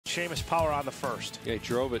Seamus Power on the first. Yeah, he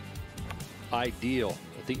drove it ideal.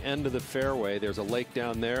 At the end of the fairway, there's a lake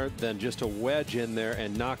down there, then just a wedge in there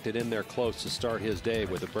and knocked it in there close to start his day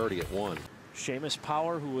with a birdie at 1. Seamus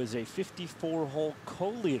Power, who is a 54-hole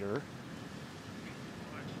co-leader.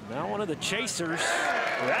 Now one of the chasers.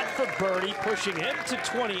 That's the birdie, pushing him to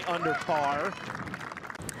 20 under par.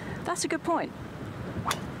 That's a good point.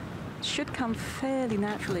 Should come fairly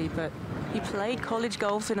naturally, but he played college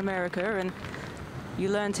golf in America, and you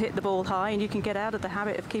learn to hit the ball high, and you can get out of the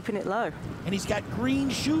habit of keeping it low. And he's got green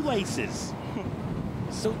shoelaces.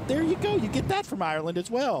 So there you go. You get that from Ireland as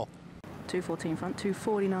well. 214 front,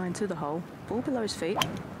 249 to the hole. Ball below his feet.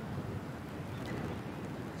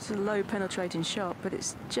 It's a low penetrating shot, but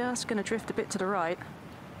it's just going to drift a bit to the right.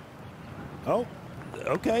 Oh,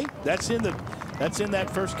 okay. That's in that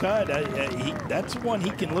first cut. That's one he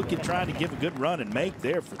can look at trying to give a good run and make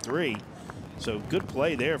there for 3. So good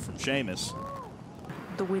play there from Seamus.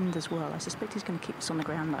 The wind as well. I suspect he's going to keep this on the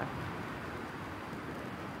ground though.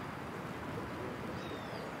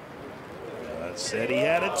 Said he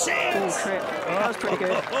had a chance. Ball trip. That was pretty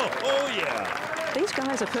good. Oh, yeah. These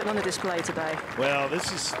guys are putting on a display today. Well,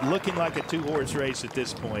 this is looking like a 2-horse race at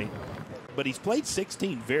this point. But he's played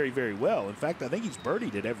 16 very, very well. In fact, I think he's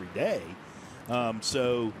birdied it every day.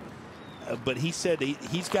 But he said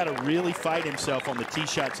he's got to really fight himself on the tee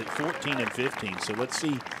shots at 14 and 15. So let's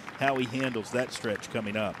see how he handles that stretch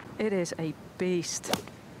coming up. It is a beast.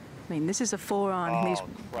 I mean, this is a 4-iron, and he's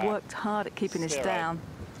worked hard at keeping this down.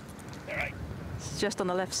 Right. It's just on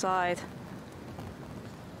the left side.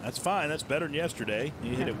 That's fine. That's better than yesterday.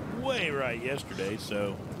 He hit it way right yesterday,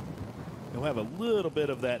 so he'll have a little bit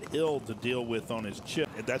of that hill to deal with on his chip.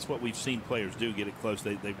 That's what we've seen players do, get it close.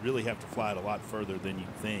 They really have to fly it a lot further than you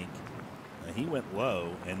think. He went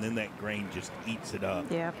low, and then that grain just eats it up.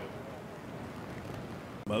 Yeah.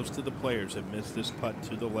 Most of the players have missed this putt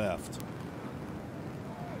to the left.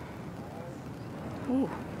 Ooh.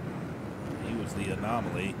 He was the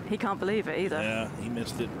anomaly. He can't believe it either. Yeah, he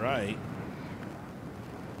missed it right.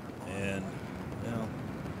 And, well,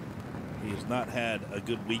 he has not had a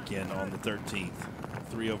good weekend on the 13th.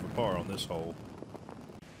 3 over par on this hole.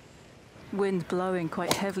 Wind blowing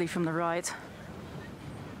quite heavily from the right.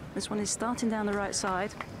 This one is starting down the right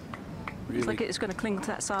side. Really? Looks like it's going to cling to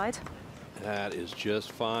that side. That is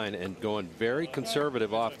just fine, and going very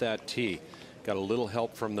conservative off that tee. Got a little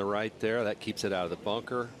help from the right there. That keeps it out of the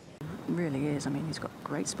bunker. It really is. I mean, he's got a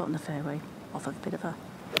great spot in the fairway, off of a bit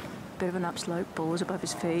of an upslope. Ball's above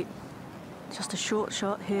his feet. Just a short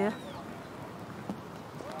shot here.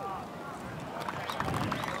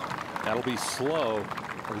 That'll be slow,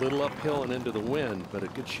 a little uphill and into the wind, but a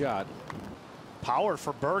good shot. Power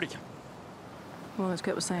for birdie. Well, as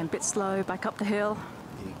Kurt was saying, a bit slow, back up the hill.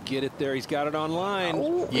 You get it there. He's got it on line.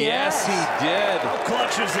 Oh, yes, he did. How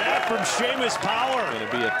clutch is that from Seamus Power? Going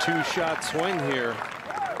to be a 2-shot swing here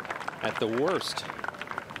at the worst.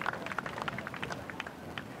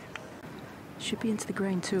 Should be into the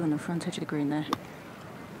green too, on the front edge of the green there.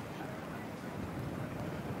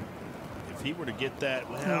 If he were to get that,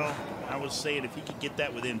 well, I was saying if he could get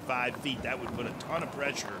that within 5 feet, that would put a ton of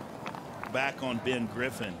pressure back on Ben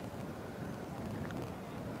Griffin.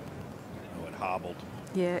 Oh, it hobbled.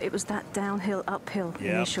 Yeah, it was that downhill, uphill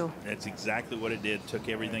initial. That's exactly what it did. Took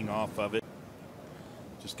everything off of it.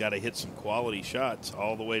 Just got to hit some quality shots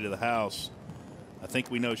all the way to the house. I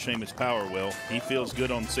think we know Seamus Power will. He feels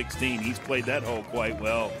good on 16. He's played that hole quite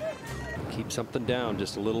well. Keep something down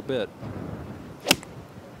just a little bit.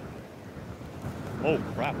 Oh,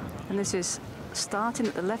 crap. And this is starting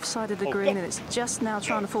at the left side of the green, and it's just now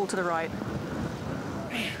trying to fall to the right.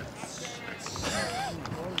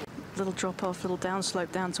 Little drop off, little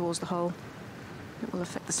downslope down towards the hole. It will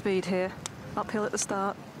affect the speed here. Uphill at the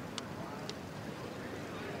start.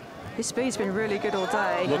 His speed's been really good all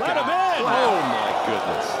day. Look at him in! Oh my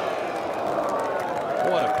goodness.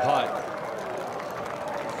 What a putt.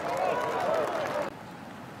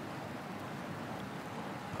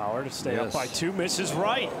 Power to stay up by 2, misses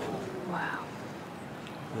right. Wow.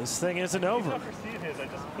 This thing isn't over.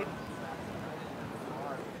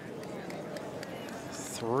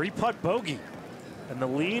 3-putt bogey. And the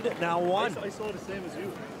lead now 1. I saw the same as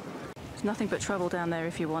you. There's nothing but trouble down there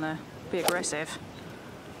if you want to be aggressive.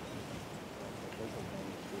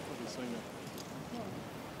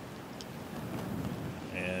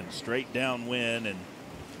 And straight downwind, and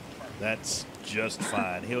that's just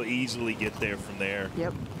fine. He'll easily get there from there.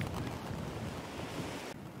 Yep.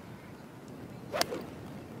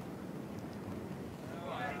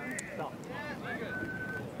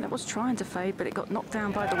 That was trying to fade, but it got knocked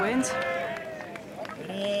down by the wind.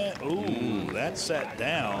 Ooh, that sat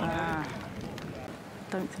down.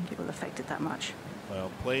 don't think it will affect it that much.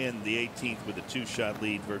 Well, playing the 18th with a 2-shot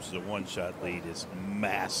lead versus a 1-shot lead is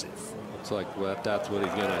massive. Looks like that's what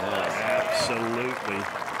he's going to have. Absolutely.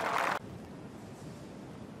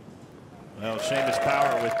 Well, Seamus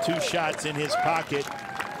Power with 2 shots in his pocket,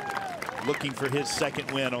 looking for his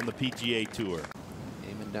 2nd win on the PGA Tour.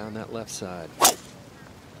 Aiming down that left side.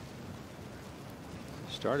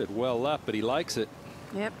 Started well left, but he likes it.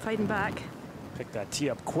 Yep, fading back. Pick that tee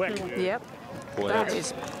up quick. Yep. Boy, That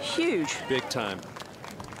is huge. big time.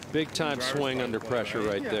 Big time swing under pressure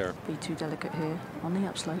right there. Be too delicate here on the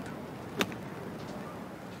upslope.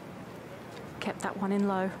 Kept that one in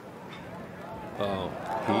low. Oh,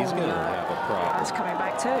 he's going to have a problem. That's coming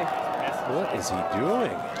back too. What is he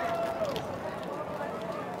doing?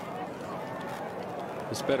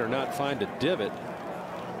 This better not find a divot.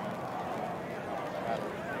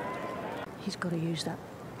 He's got to use that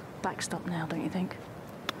backstop now, don't you think?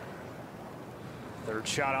 3rd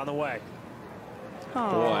shot on the way. Oh,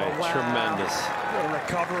 Boy, wow. tremendous. What a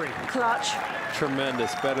recovery. Clutch.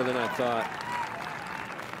 Tremendous. Better than I thought.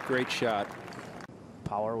 Great shot.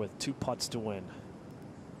 Power with 2 putts to win.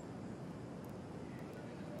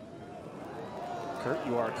 Kurt,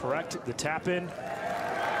 you are correct. The tap in.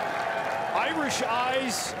 Irish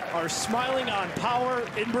eyes are smiling on Power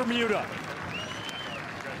in Bermuda.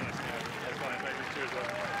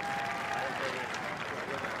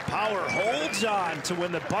 Power holds on to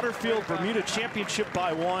win the Butterfield Bermuda Championship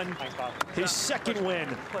by 1. His 2nd win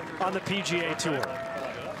on the PGA Tour.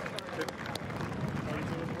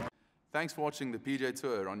 Thanks for watching the PGA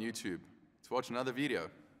Tour on YouTube. To watch another video,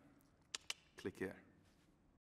 click here.